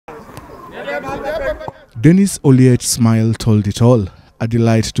Dennis Oliech's smile told it all. A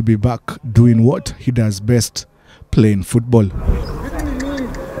delight to be back doing what he does best, playing football.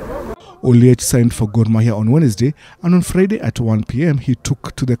 Oliech signed for Gor Mahia on Wednesday, and on Friday at 1 p.m. he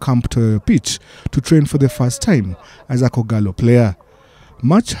took to the camp pitch to train for the first time as a Kogalo player.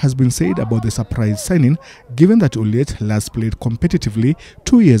 Much has been said about the surprise signing, given that Oliech last played competitively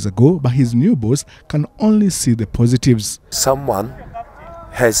 2 years ago, but his new boss can only see the positives. Someone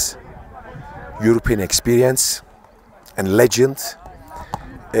has European experience and legend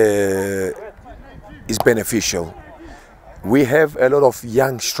is beneficial. We have a lot of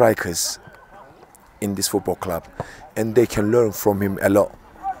young strikers in this football club, and they can learn from him a lot.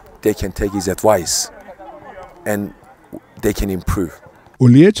 They can take his advice and they can improve.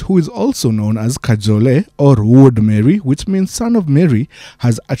 Oliech, who is also known as Kajole or Wood Mary, which means son of Mary,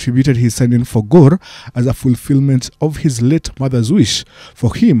 has attributed his signing for Gor as a fulfillment of his late mother's wish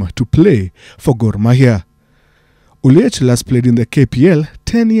for him to play for Gor Mahia. Oliech last played in the KPL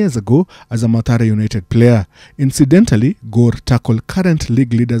 10 years ago as a Mathare United player. Incidentally, Gor tackled current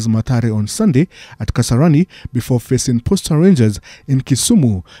league leaders Mathare on Sunday at Kasarani before facing Posta Rangers in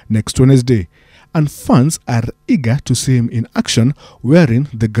Kisumu next Wednesday. And fans are eager to see him in action wearing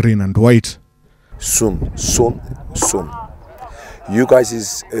the green and white. Soon. You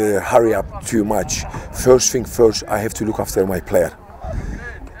guys hurry up too much. First thing first, I have to look after my player.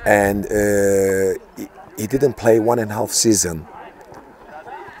 And he didn't play 1.5 season.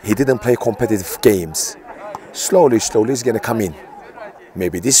 He didn't play competitive games. Slowly he's gonna come in.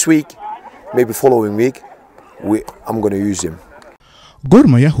 Maybe this week, maybe following week, I'm gonna use him. Gor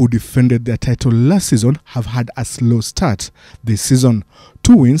Mahia, who defended their title last season, have had a slow start this season.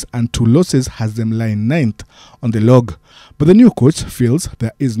 2 wins and 2 losses has them lying 9th on the log. But the new coach feels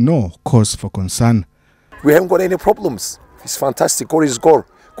there is no cause for concern. We haven't got any problems. It's fantastic. Gor is Gor.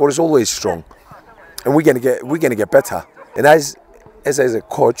 Gor is always strong, and we're gonna get better. And as a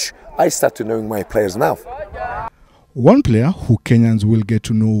coach, I start to knowing my players now. One player who Kenyans will get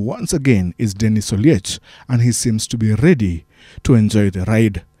to know once again is Dennis Oliech, and he seems to be ready to enjoy the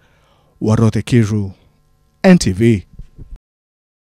ride. Warothe Kiru, NTV.